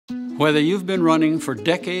Whether you've been running for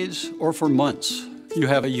decades or for months, you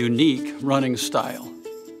have a unique running style.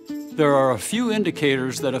 There are a few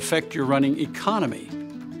indicators that affect your running economy.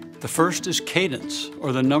 The first is cadence,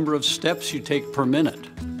 or the number of steps you take per minute.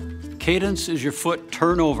 Cadence is your foot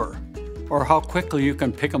turnover, or how quickly you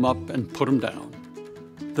can pick them up and put them down.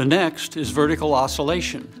 The next is vertical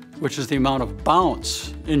oscillation, which is the amount of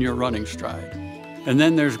bounce in your running stride. And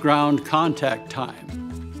then there's ground contact time,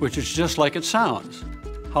 which is just like it sounds,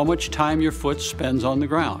 how much time your foot spends on the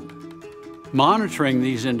ground. Monitoring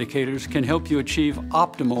these indicators can help you achieve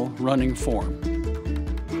optimal running form.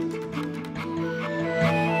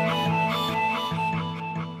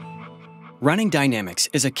 Running dynamics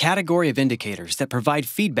is a category of indicators that provide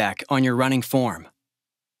feedback on your running form.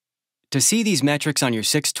 To see these metrics on your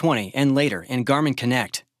 620 and later in Garmin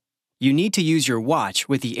Connect, you need to use your watch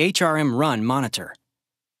with the Hrm Run Monitor,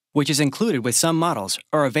 which is included with some models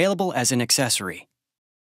or available as an accessory.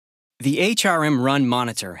 The Hrm Run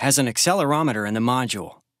Monitor has an accelerometer in the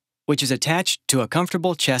module, which is attached to a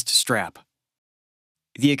comfortable chest strap.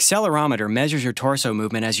 The accelerometer measures your torso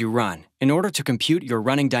movement as you run in order to compute your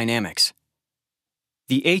running dynamics.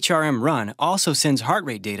 The Hrm Run also sends heart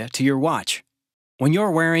rate data to your watch. When you're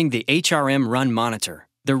wearing the Hrm Run Monitor,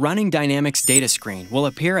 the running dynamics data screen will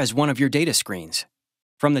appear as one of your data screens.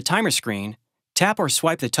 From the timer screen, tap or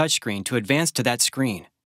swipe the touchscreen to advance to that screen.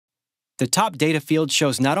 The top data field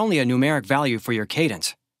shows not only a numeric value for your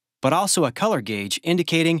cadence, but also a color gauge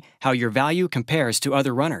indicating how your value compares to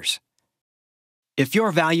other runners. If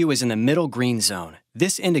your value is in the middle green zone,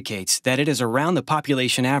 this indicates that it is around the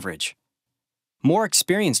population average. More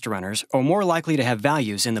experienced runners are more likely to have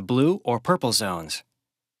values in the blue or purple zones.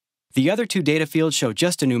 The other two data fields show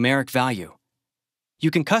just a numeric value.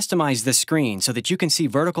 You can customize this screen so that you can see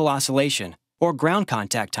vertical oscillation or ground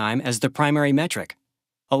contact time as the primary metric,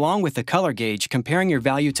 along with the color gauge comparing your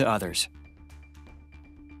value to others.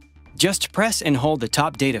 Just press and hold the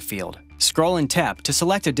top data field, scroll and tap to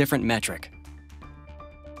select a different metric.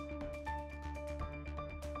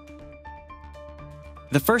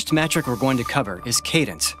 The first metric we're going to cover is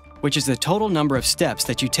cadence, which is the total number of steps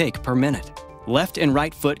that you take per minute, left and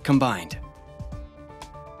right foot combined.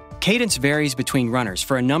 Cadence varies between runners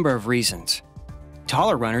for a number of reasons.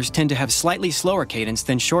 Taller runners tend to have slightly slower cadence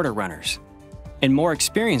than shorter runners, and more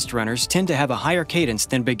experienced runners tend to have a higher cadence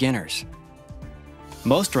than beginners.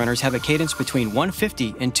 Most runners have a cadence between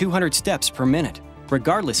 150 and 200 steps per minute,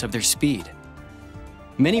 regardless of their speed.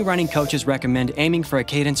 Many running coaches recommend aiming for a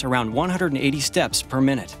cadence around 180 steps per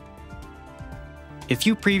minute. If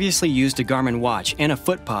you previously used a Garmin watch and a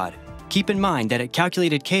footpod, keep in mind that it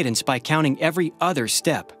calculated cadence by counting every other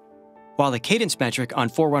step, while the cadence metric on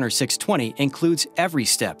Forerunner 620 includes every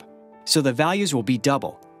step, so the values will be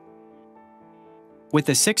double. With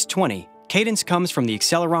the 620, cadence comes from the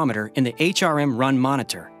accelerometer in the Hrm Run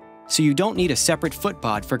Monitor, so you don't need a separate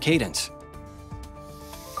footpod for cadence.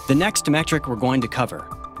 The next metric we're going to cover,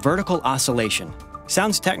 vertical oscillation.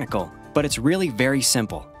 Sounds technical, but it's really very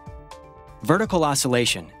simple. Vertical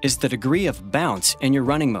oscillation is the degree of bounce in your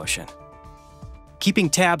running motion. Keeping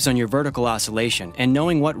tabs on your vertical oscillation and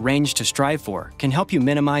knowing what range to strive for can help you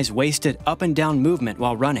minimize wasted up and down movement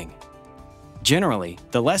while running. Generally,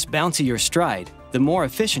 the less bouncy your stride, the more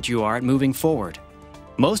efficient you are at moving forward.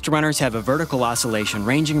 Most runners have a vertical oscillation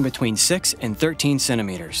ranging between 6 and 13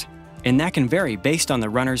 centimeters, and that can vary based on the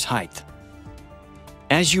runner's height.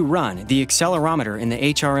 As you run, the accelerometer in the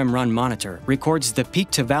Hrm Run Monitor records the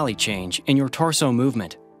peak-to-valley change in your torso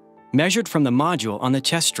movement, measured from the module on the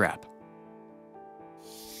chest strap.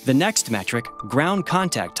 The next metric, ground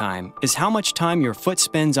contact time, is how much time your foot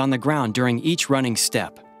spends on the ground during each running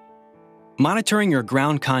step. Monitoring your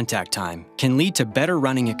ground contact time can lead to better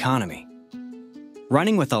running economy.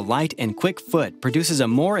 Running with a light and quick foot produces a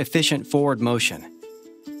more efficient forward motion.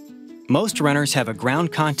 Most runners have a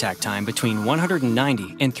ground contact time between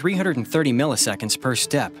 190 and 330 milliseconds per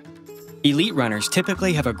step. Elite runners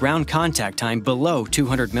typically have a ground contact time below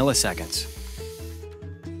 200 milliseconds.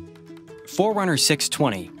 Forerunner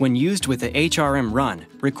 620, when used with the Hrm Run,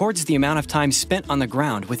 records the amount of time spent on the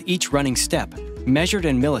ground with each running step, measured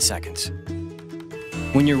in milliseconds.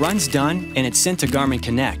 When your run's done and it's sent to Garmin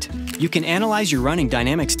Connect, you can analyze your running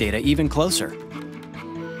dynamics data even closer.